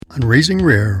On Raising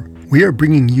Rare, we are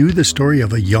bringing you the story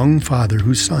of a young father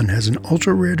whose son has an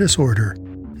ultra-rare disorder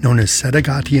known as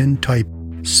Sedgwick-type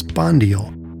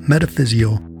spondyal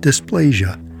metaphyseal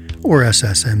dysplasia, or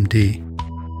SSMD.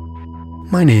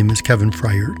 My name is Kevin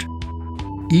Freiert.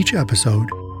 Each episode,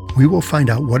 we will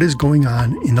find out what is going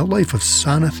on in the life of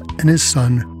Sanath and his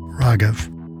son, Raghav.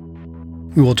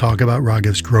 We will talk about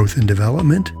Raghav's growth and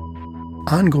development,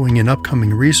 ongoing and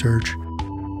upcoming research,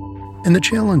 and the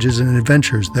challenges and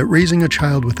adventures that raising a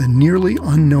child with a nearly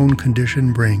unknown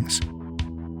condition brings.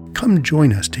 Come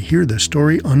join us to hear the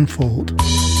story unfold.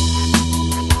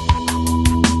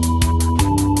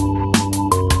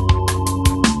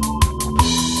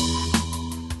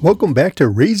 Welcome back to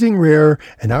Raising Rare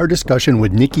and our discussion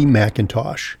with Nikki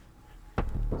McIntosh.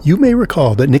 You may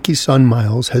recall that Nikki's son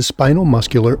Miles has spinal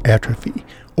muscular atrophy,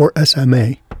 or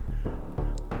SMA.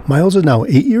 Miles is now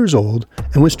 8 years old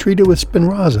and was treated with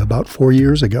Spinraza about 4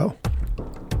 years ago.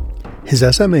 His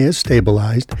SMA is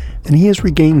stabilized and he has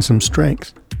regained some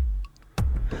strength.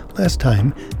 Last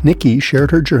time, Nikki shared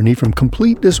her journey from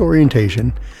complete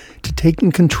disorientation to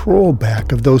taking control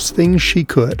back of those things she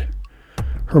could.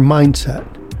 Her mindset,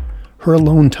 her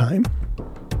alone time,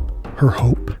 her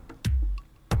hope.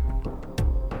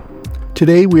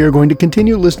 Today we are going to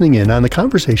continue listening in on the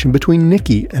conversation between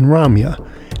Nikki and Ramya,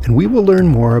 and we will learn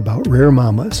more about Rare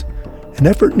Mamas, an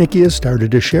effort Nikki has started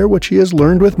to share what she has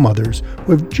learned with mothers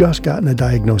who have just gotten a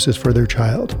diagnosis for their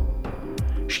child.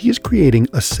 She is creating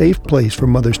a safe place for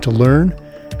mothers to learn,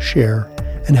 share,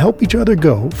 and help each other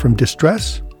go from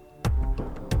distress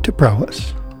to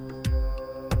prowess.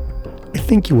 I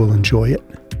think you will enjoy it.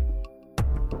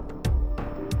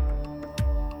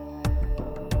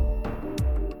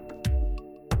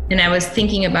 And I was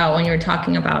thinking about when you were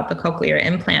talking about the cochlear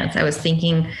implants, I was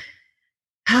thinking,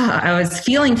 I was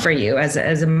feeling for you as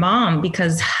a mom,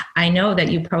 because I know that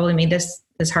you probably made this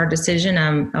hard decision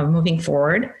of moving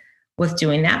forward with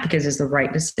doing that because it's the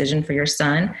right decision for your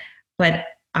son. But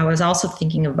I was also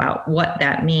thinking about what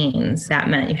that means. That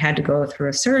meant you had to go through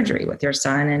a surgery with your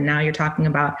son. And now you're talking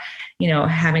about,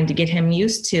 having to get him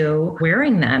used to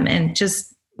wearing them, and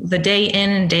just the day in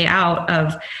and day out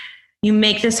of, you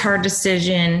make this hard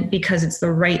decision because it's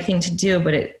the right thing to do,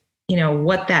 but it,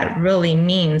 what that really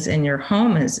means in your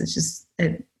home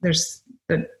it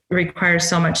requires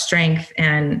so much strength,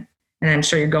 and I'm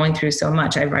sure you're going through so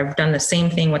much. I've done the same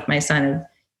thing with my son. I've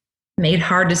made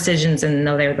hard decisions and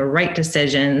know they're the right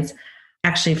decisions.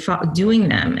 Actually doing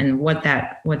them and what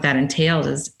that entails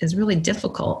is really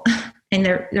difficult. And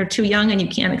they're too young, and you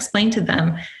can't explain to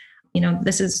them,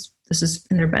 this is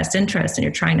in their best interest, and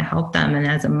you're trying to help them. And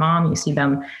as a mom, you see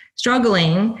them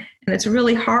struggling, and it's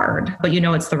really hard, but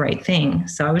it's the right thing.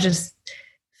 So I was just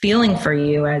feeling for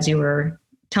you as you were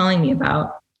telling me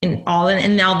about and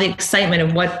now the excitement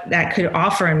of what that could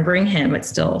offer and bring him. It's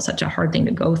still such a hard thing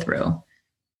to go through.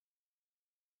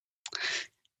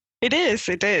 It is.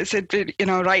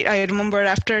 Right. I remember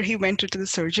after he went into the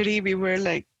surgery, we were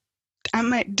like,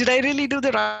 did I really do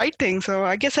the right thing? So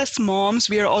I guess as moms,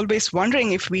 we are always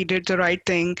wondering if we did the right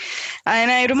thing.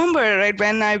 And I remember, right,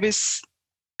 when I was,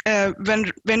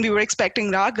 when we were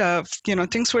expecting Raghav,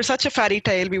 things were such a fairy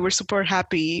tale. We were super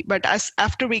happy. But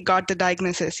after we got the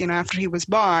diagnosis, after he was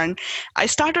born, I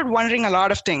started wondering a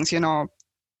lot of things,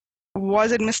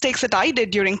 was it mistakes that I did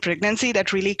during pregnancy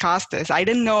that really caused this? I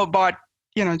didn't know about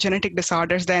genetic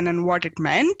disorders then and what it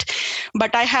meant.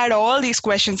 But I had all these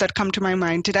questions that come to my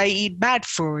mind. Did I eat bad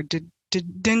food?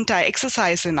 Didn't I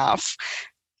exercise enough?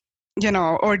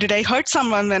 Or did I hurt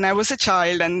someone when I was a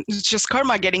child and it's just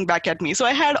karma getting back at me? So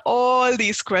I had all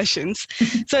these questions.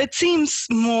 So it seems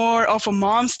more of a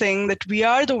mom's thing that we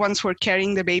are the ones who are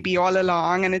carrying the baby all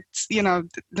along. And it's,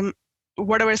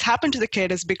 whatever has happened to the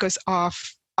kid is because of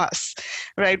us,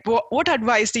 right? What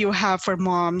advice do you have for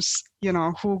moms,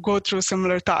 who go through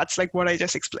similar thoughts like what I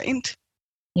just explained?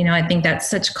 I think that's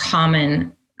such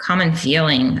common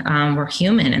feeling. We're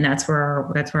human, and that's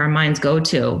where our minds go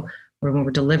to when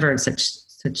we're delivered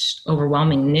such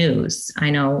overwhelming news. I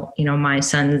know, my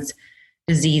son's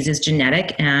disease is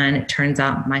genetic, and it turns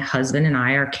out my husband and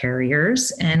I are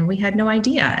carriers, and we had no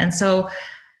idea. And so,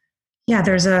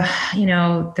 there's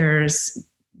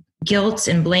guilt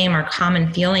and blame are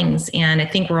common feelings. And I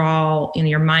think we're all,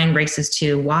 your mind races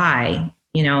to why,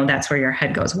 that's where your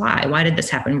head goes. Why did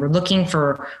this happen? We're looking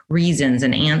for reasons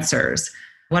and answers.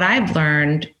 What I've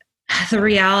learned,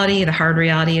 the hard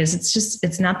reality is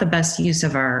it's not the best use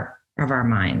of our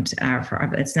mind.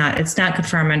 It's not good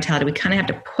for our mentality. We kind of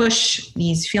have to push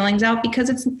these feelings out because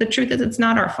the truth is it's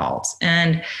not our fault.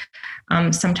 And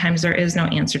sometimes there is no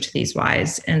answer to these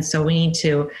whys. And so we need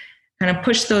to kind of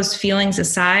push those feelings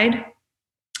aside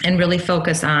and really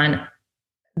focus on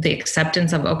the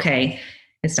acceptance of, okay,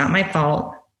 it's not my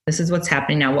fault. This is what's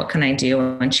happening now. What can I do?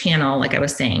 And channel, like I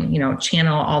was saying,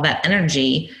 channel all that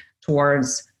energy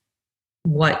towards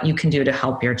what you can do to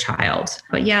help your child.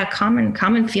 But yeah,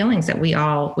 common feelings that we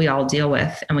all deal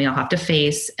with, and we all have to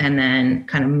face, and then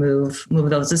kind of move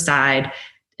those aside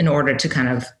in order to kind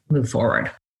of move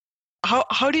forward.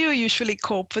 How do you usually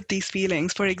cope with these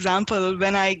feelings? For example,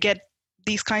 when I get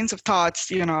these kinds of thoughts,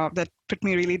 that put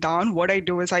me really down, what I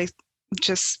do is I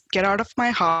just get out of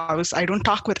my house. I don't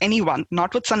talk with anyone,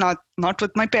 not with Sanat, not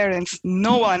with my parents,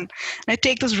 no one. I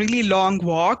take this really long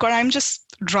walk, or I'm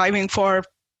just driving for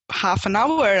half an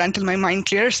hour until my mind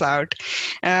clears out.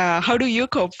 How do you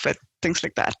cope with things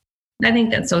like that? I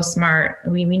think that's so smart.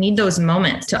 We need those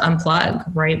moments to unplug,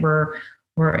 right?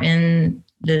 We're in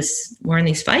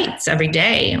these fights every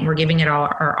day, and we're giving it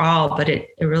our all, but it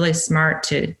really is smart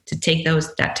to take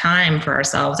that time for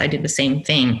ourselves. I do the same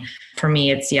thing. For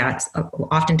me, it's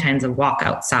oftentimes a walk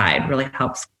outside really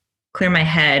helps clear my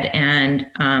head, and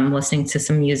listening to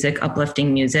some music,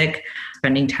 uplifting music,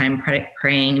 spending time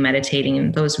praying, meditating,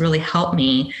 and those really help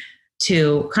me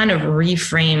to kind of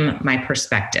reframe my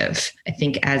perspective. I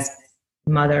think as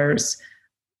mothers,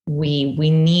 we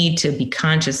need to be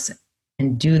conscious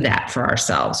and do that for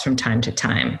ourselves from time to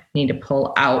time. We need to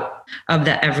pull out of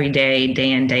the everyday,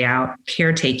 day in, day out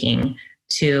caretaking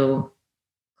to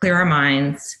clear our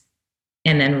minds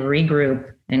and then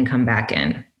regroup and come back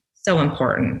in. So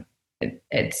important.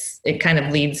 It kind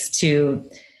of leads to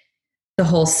the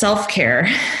whole self-care,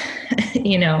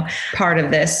 part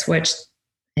of this, which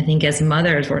I think as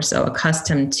mothers, we're so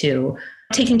accustomed to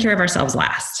taking care of ourselves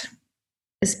last,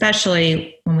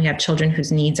 especially when we have children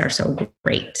whose needs are so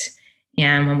great.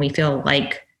 And when we feel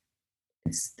like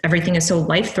everything is so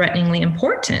life-threateningly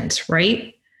important,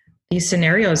 right? These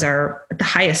scenarios are at the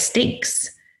highest stakes.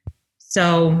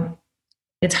 So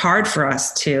it's hard for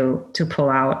us to pull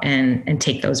out and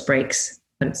take those breaks,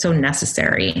 but it's so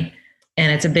necessary.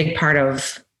 And it's a big part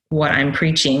of what I'm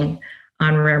preaching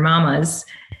on Rare Mamas.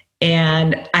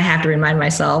 And I have to remind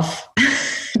myself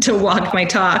to walk my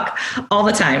talk all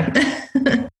the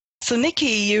time. So Nikki,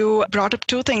 you brought up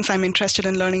two things I'm interested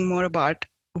in learning more about.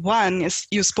 One is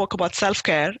you spoke about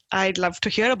self-care. I'd love to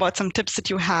hear about some tips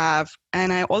that you have.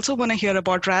 And I also want to hear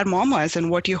about Rare Mamas and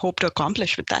what you hope to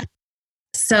accomplish with that.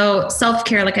 So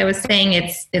self-care, like I was saying,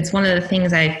 it's one of the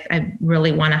things I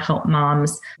really want to help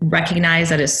moms recognize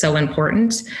that is so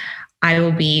important. I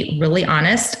will be really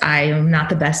honest. I am not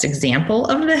the best example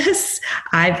of this.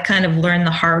 I've kind of learned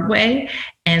the hard way.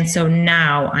 And so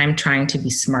now I'm trying to be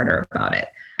smarter about it.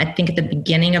 I think at the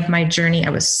beginning of my journey, I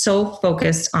was so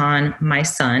focused on my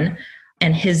son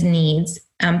and his needs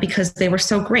because they were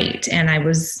so great. And I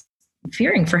was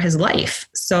fearing for his life.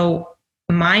 So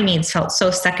my needs felt so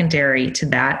secondary to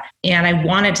that. And I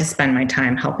wanted to spend my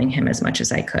time helping him as much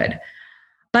as I could.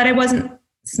 But I wasn't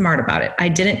smart about it. I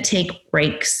didn't take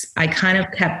breaks. I kind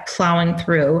of kept plowing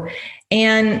through.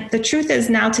 And the truth is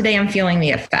now today I'm feeling the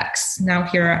effects. Now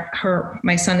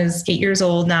my son is 8 years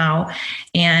old now,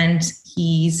 and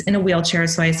he's in a wheelchair.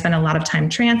 So I spend a lot of time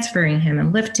transferring him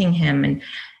and lifting him.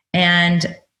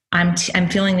 And I'm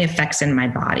feeling the effects in my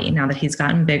body now that he's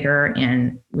gotten bigger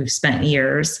and we've spent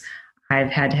years. I've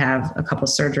had to have a couple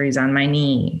surgeries on my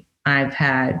knee. I've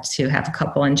had to have a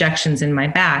couple injections in my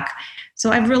back.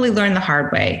 So I've really learned the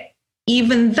hard way,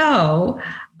 even though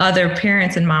other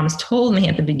parents and moms told me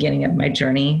at the beginning of my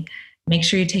journey, make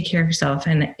sure you take care of yourself.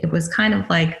 And it was kind of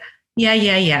like, yeah.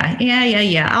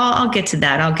 I'll get to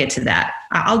that.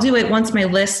 I'll do it once my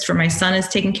list for my son is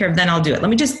taken care of, then I'll do it. Let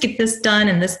me just get this done,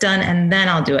 and then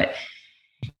I'll do it.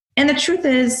 And the truth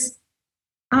is,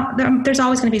 there's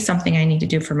always going to be something I need to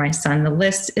do for my son. The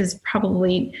list is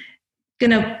probably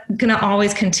gonna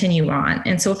always continue on.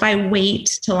 And so if I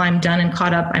wait till I'm done and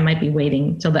caught up, I might be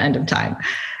waiting till the end of time.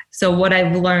 So what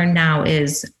I've learned now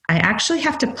is I actually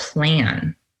have to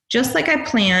plan. Just like I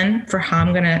plan for how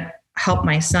I'm going to help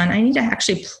my son, I need to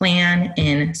actually plan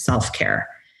in self-care.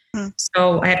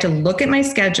 So I have to look at my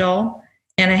schedule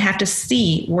and I have to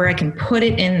see where I can put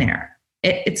it in there.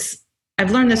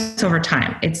 I've learned this over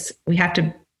time. We have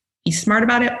to be smart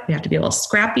about it. We have to be a little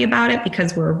scrappy about it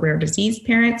because we're rare disease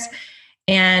parents,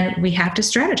 and we have to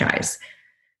strategize.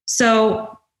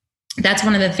 So that's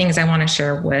one of the things I want to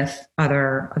share with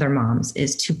other moms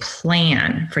is to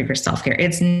plan for your self-care.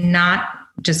 It's not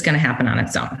just going to happen on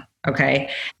its own. Okay.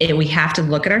 We have to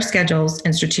look at our schedules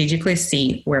and strategically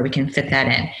see where we can fit that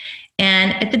in.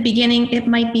 And at the beginning, it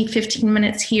might be 15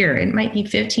 minutes here. It might be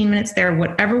 15 minutes there.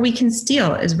 Whatever we can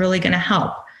steal is really going to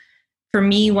help. For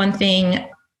me, one thing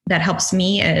that helps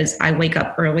me is I wake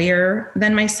up earlier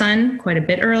than my son, quite a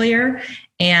bit earlier.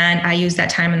 And I use that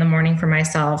time in the morning for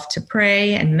myself to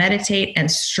pray and meditate and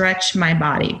stretch my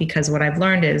body. Because what I've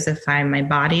learned is if my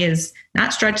body is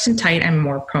not stretched and tight, I'm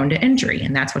more prone to injury.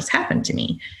 And that's what's happened to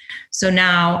me. So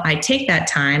now I take that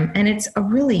time, and it's a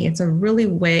really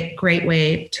great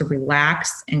way to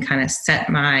relax and kind of set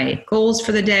my goals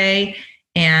for the day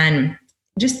and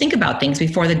just think about things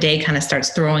before the day kind of starts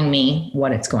throwing me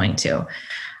what it's going to.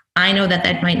 I know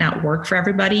that might not work for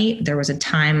everybody. There was a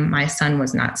time my son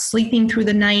was not sleeping through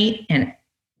the night, and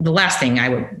the last thing I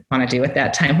would want to do at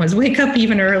that time was wake up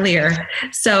even earlier.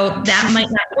 So that might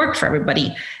not work for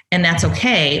everybody, and that's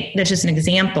okay. That's just an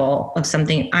example of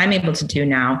something I'm able to do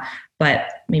now. But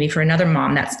maybe for another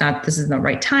mom, this isn't the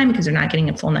right time because they're not getting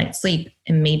a full night's sleep.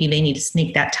 And maybe they need to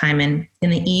sneak that time in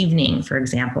the evening, for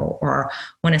example, or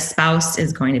when a spouse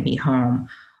is going to be home.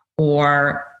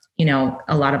 Or,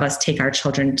 a lot of us take our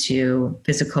children to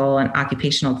physical and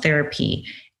occupational therapy.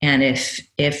 And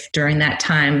if during that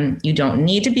time you don't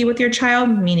need to be with your child,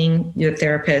 meaning your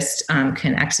therapist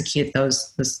can execute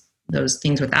those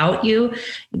things without you,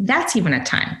 that's even a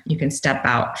time you can step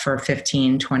out for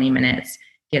 15, 20 minutes,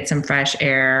 get some fresh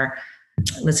air,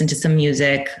 listen to some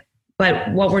music. But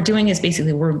what we're doing is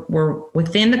basically we're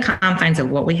within the confines of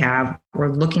what we have.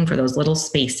 We're looking for those little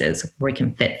spaces where we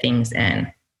can fit things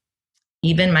in.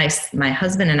 Even my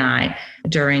husband and I,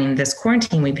 during this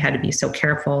quarantine, we've had to be so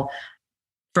careful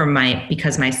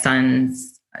because my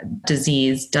son's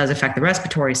disease does affect the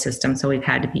respiratory system. So we've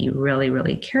had to be really,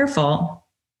 really careful.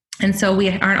 And so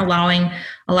we aren't allowing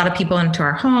a lot of people into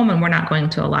our home, and we're not going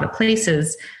to a lot of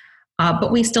places,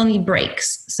 but we still need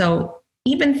breaks. So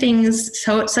even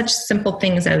such simple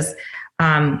things as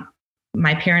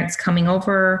my parents coming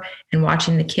over and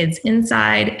watching the kids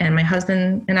inside, and my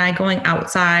husband and I going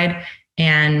outside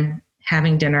and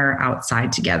having dinner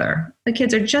outside together. The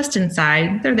kids are just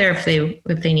inside. They're there if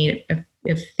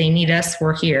they need us,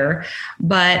 we're here.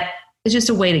 But it's just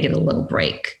a way to get a little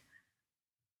break.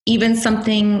 Even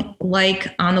something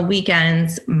like on the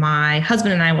weekends, my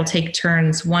husband and I will take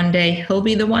turns. One day he'll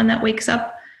be the one that wakes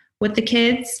up with the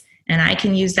kids, and I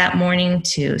can use that morning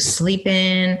to sleep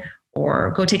in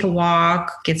or go take a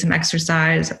walk, get some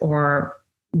exercise, or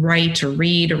write or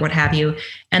read or what have you.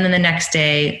 And then the next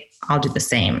day I'll do the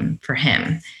same for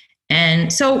him.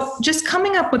 And so just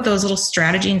coming up with those little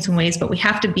strategies and ways, but we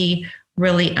have to be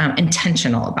really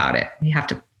intentional about it. We have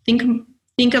to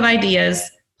think of ideas,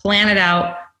 plan it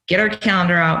out, get our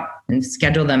calendar out, and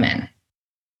schedule them in.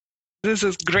 This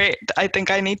is great. I think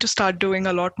I need to start doing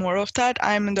a lot more of that.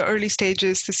 I'm in the early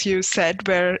stages, as you said,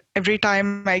 where every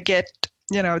time I get,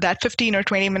 that 15 or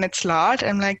 20 minute slot,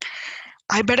 I'm like,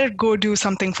 I better go do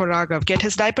something for Raghav, get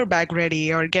his diaper bag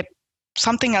ready or get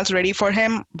something else ready for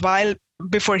him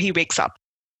before he wakes up.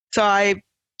 So I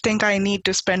think I need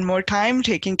to spend more time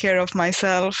taking care of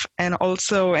myself and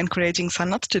also encouraging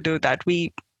Sanat to do that.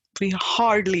 We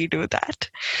hardly do that.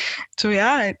 So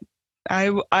yeah,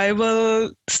 I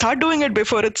will start doing it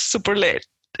before it's super late.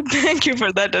 Thank you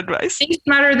for that advice. Be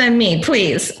smarter than me,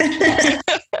 please.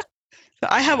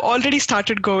 I have already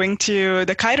started going to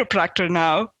the chiropractor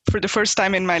now for the first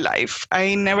time in my life.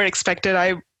 I never expected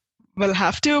I will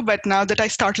have to, but now that I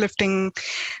start lifting,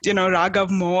 Raghav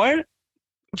more,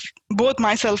 both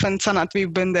myself and Sanat,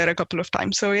 we've been there a couple of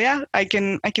times. So yeah, I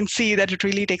can see that it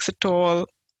really takes a toll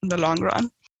in the long run.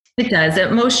 It does,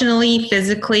 emotionally,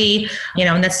 physically,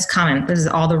 and this is common. This is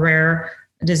all the rare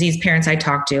disease parents I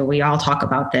talk to. We all talk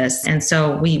about this. And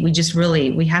so we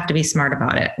have to be smart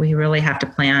about it. We really have to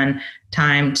plan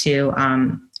time to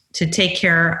take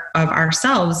care of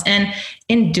ourselves. And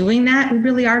in doing that, we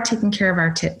really are taking care of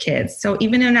our kids. So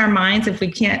even in our minds, if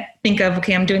we can't think of,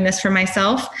 okay, I'm doing this for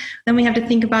myself, then we have to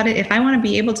think about it. If I want to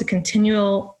be able to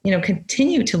continue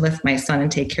to lift my son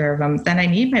and take care of him, then I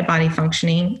need my body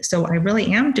functioning. So I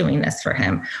really am doing this for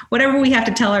him. Whatever we have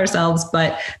to tell ourselves.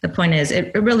 But the point is,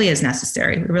 it really is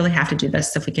necessary. We really have to do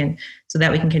this so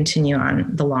that we can continue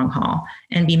on the long haul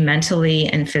and be mentally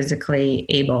and physically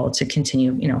able to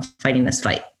continue, fighting this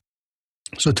fight.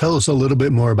 So tell us a little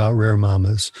bit more about Rare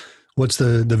Mamas. What's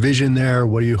the vision there?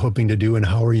 What are you hoping to do and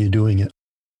how are you doing it?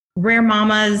 Rare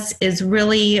Mamas is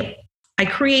really, I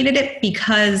created it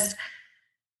because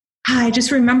I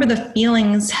just remember the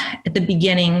feelings at the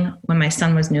beginning when my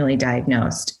son was newly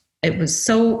diagnosed. It was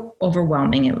so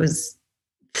overwhelming. It was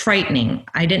frightening.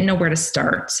 I didn't know where to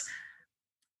start.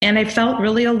 And I felt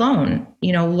really alone,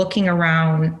 looking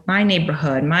around my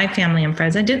neighborhood, my family and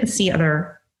friends. I didn't see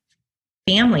other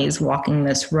families walking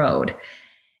this road.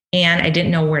 And I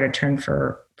didn't know where to turn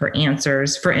for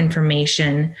answers, for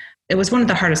information. It was one of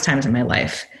the hardest times in my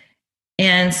life.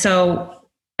 And so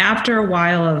after a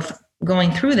while of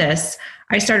going through this,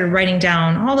 I started writing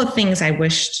down all the things I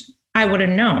wished I would have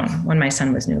known when my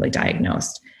son was newly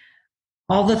diagnosed.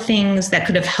 All the things that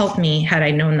could have helped me had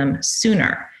I known them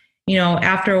sooner.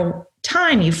 After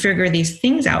time, you figure these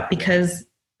things out because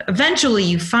eventually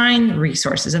you find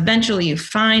resources, eventually you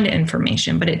find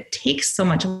information, but it takes so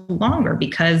much longer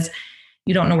because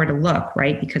you don't know where to look,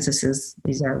 right? Because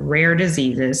these are rare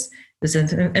diseases. This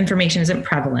information isn't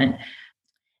prevalent.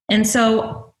 And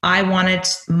so I wanted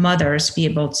mothers to be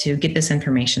able to get this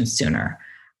information sooner.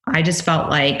 I just felt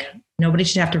like nobody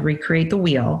should have to recreate the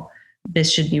wheel.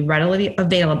 This should be readily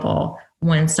available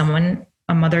when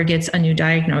a mother gets a new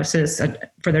diagnosis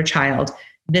for their child.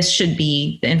 This should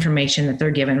be the information that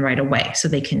they're given right away so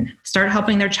they can start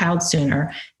helping their child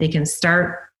sooner. They can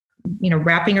start,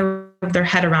 wrapping their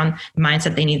head around the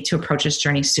mindset they need to approach this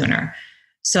journey sooner.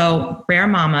 So Rare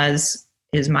Mamas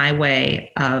is my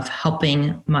way of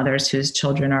helping mothers whose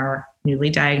children are newly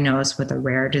diagnosed with a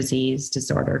rare disease,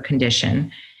 disorder,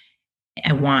 condition.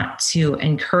 I want to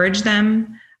encourage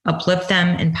them, uplift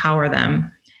them, empower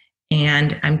them.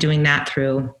 And I'm doing that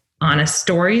through honest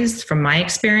stories from my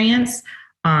experience,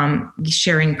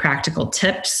 sharing practical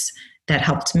tips that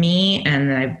helped me and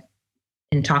that I've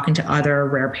in talking to other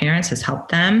rare parents has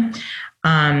helped them.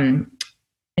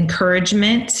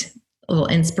 Encouragement, a little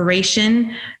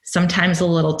inspiration, sometimes a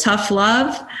little tough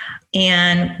love.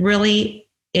 And really,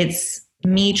 it's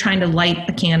me trying to light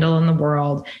a candle in the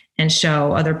world and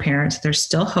show other parents there's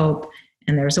still hope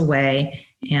and there's a way.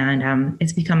 And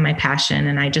it's become my passion.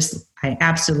 And I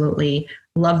absolutely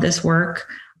love this work.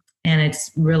 And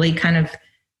it's really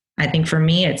I think for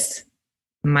me, it's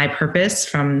my purpose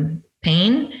from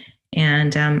pain.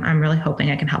 And I'm really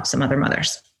hoping I can help some other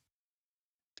mothers.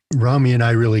 Rami and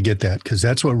I really get that because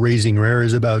that's what Raising Rare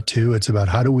is about too. It's about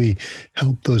how do we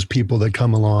help those people that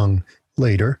come along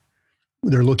later.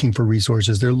 They're looking for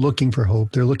resources. They're looking for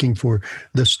hope. They're looking for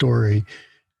the story.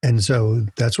 And so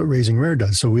that's what Raising Rare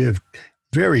does. So we have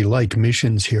very like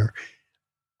missions here.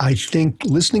 I think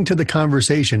listening to the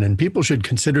conversation, and people should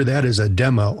consider that as a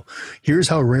demo. Here's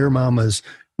how Rare Mamas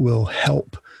will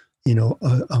help,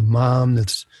 a mom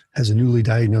that has a newly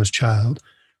diagnosed child.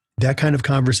 That kind of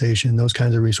conversation, those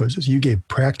kinds of resources. You gave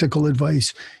practical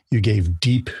advice. You gave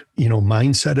deep,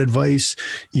 mindset advice.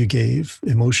 You gave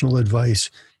emotional advice.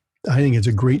 I think it's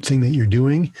a great thing that you're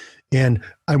doing. And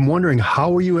I'm wondering,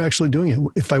 how are you actually doing it?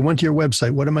 If I went to your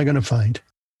website, what am I going to find?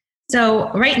 So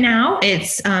right now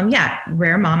it's,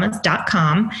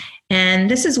 raremamas.com.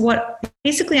 And this is what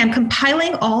basically I'm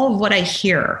compiling all of what I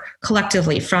hear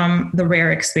collectively from the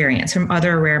rare experience, from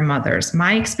other rare mothers,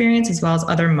 my experience, as well as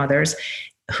other mothers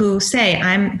who say,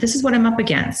 this is what I'm up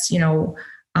against,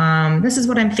 this is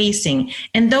what I'm facing.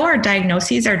 And though our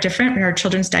diagnoses are different, our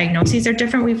children's diagnoses are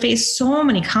different, we face so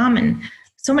many common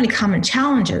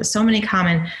challenges, so many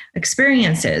common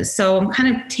experiences. So I'm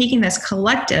kind of taking this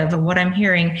collective of what I'm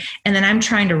hearing, and then I'm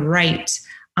trying to write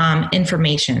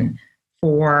information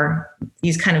for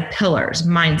these kind of pillars, the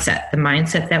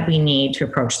mindset that we need to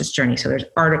approach this journey. So there's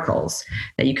articles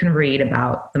that you can read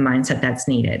about the mindset that's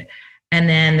needed. And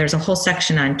then there's a whole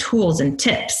section on tools and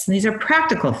tips. And these are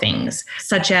practical things,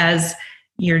 such as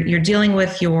you're dealing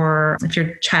with if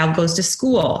your child goes to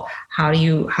school, how are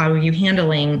you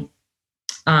handling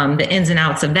the ins and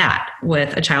outs of that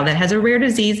with a child that has a rare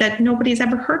disease that nobody's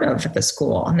ever heard of at the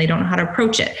school and they don't know how to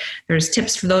approach it. There's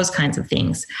tips for those kinds of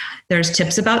things. There's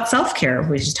tips about self-care.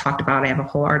 We just talked about, I have a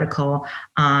whole article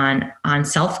on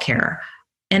self-care.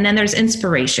 And then there's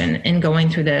inspiration in going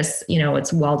through this.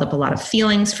 It's welled up a lot of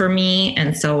feelings for me.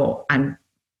 And so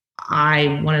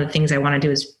one of the things I want to do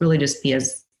is really just be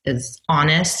as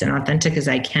honest and authentic as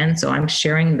I can. So I'm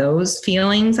sharing those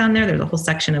feelings on there. There's a whole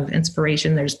section of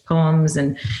inspiration. There's poems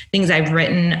and things I've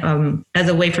written as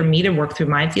a way for me to work through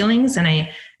my feelings. And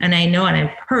I know, and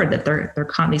I've heard that they're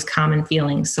these common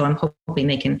feelings. So I'm hoping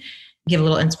they can give a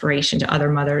little inspiration to other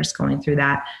mothers going through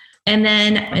that. And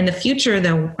then in the future,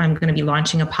 though, I'm going to be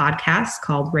launching a podcast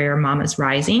called Rare Mamas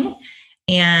Rising.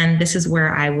 And this is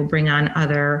where I will bring on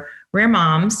other rare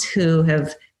moms who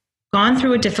have gone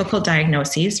through a difficult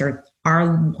diagnosis or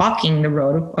are walking the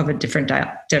road of a different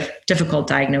difficult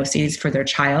diagnosis for their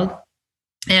child,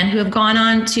 and who have gone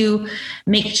on to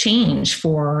make change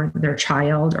for their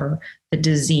child or the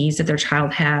disease that their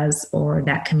child has, or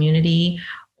that community,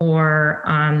 or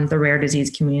the rare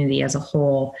disease community as a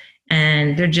whole.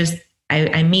 And they're just,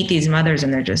 I meet these mothers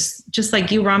and they're just like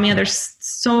you, Ramya. There's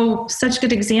such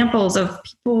good examples of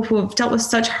people who have dealt with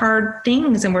such hard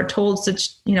things and were told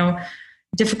such,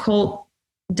 difficult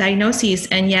diagnoses,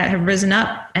 and yet have risen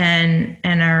up and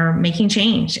are making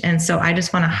change. And so I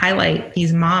just want to highlight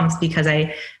these moms because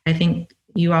I think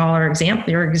you all are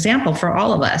your example for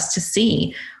all of us to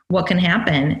see what can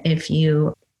happen if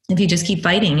you just keep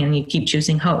fighting and you keep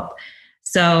choosing hope.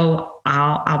 So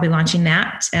I'll be launching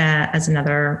that as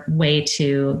another way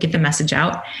to get the message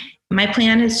out. My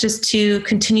plan is just to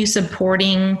continue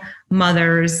supporting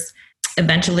mothers.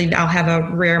 Eventually, I'll have a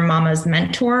Rare Mamas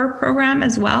Mentor program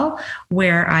as well,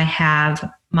 where I have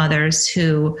mothers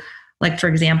who, like, for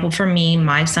example, for me,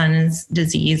 my son's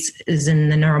disease is in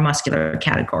the neuromuscular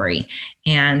category.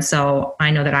 And so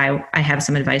I know that I have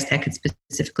some advice that could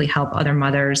specifically help other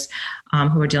mothers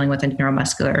who are dealing with a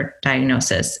neuromuscular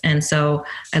diagnosis. And so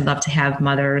I'd love to have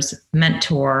mothers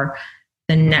mentor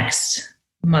the next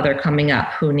mother coming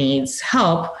up who needs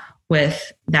help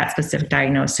with that specific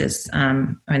diagnosis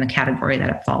or in the category that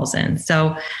it falls in.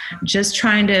 So just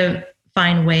trying to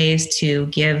find ways to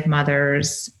give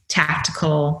mothers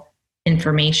tactical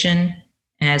information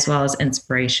as well as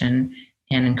inspiration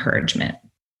and encouragement.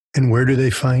 And where do they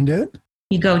find it?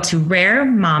 You go to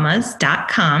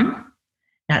raremamas.com.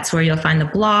 That's where you'll find the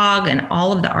blog and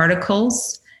all of the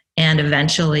articles and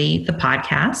eventually the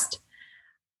podcast.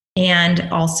 And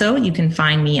also you can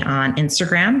find me on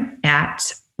Instagram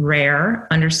at rare_mamas.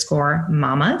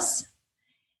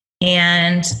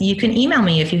 And you can email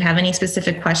me if you have any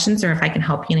specific questions or if I can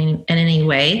help you in any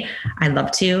way. I'd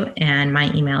love to. And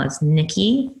my email is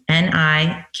Nikki,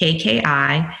 Nikki,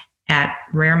 at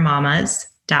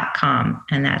raremamas.com.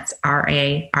 And that's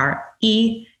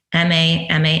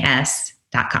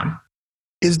RAREMAMAS.com.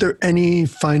 Is there any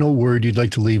final word you'd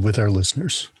like to leave with our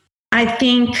listeners? I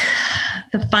think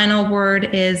the final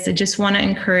word is I just want to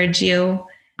encourage you.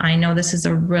 I know this is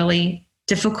a really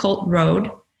difficult road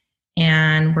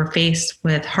and we're faced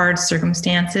with hard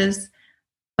circumstances,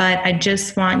 but I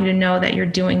just want you to know that you're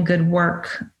doing good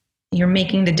work. You're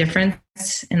making the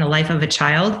difference in the life of a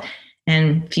child,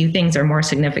 and few things are more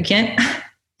significant.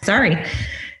 Sorry,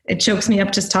 it chokes me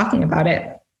up just talking about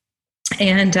it.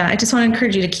 And I just want to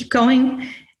encourage you to keep going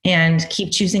and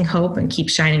keep choosing hope and keep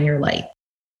shining your light.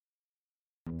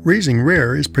 Raising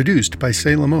Rare is produced by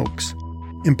Salem Oaks,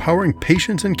 empowering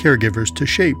patients and caregivers to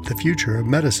shape the future of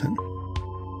medicine.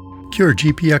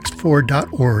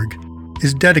 CureGPX4.org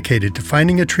is dedicated to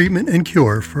finding a treatment and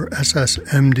cure for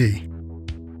SSMD.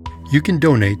 You can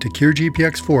donate to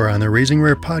CureGPX4 on the Raising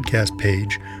Rare podcast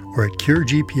page or at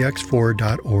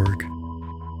CureGPX4.org.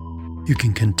 You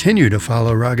can continue to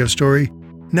follow Raghav's story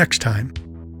next time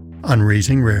on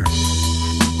Raising Rare.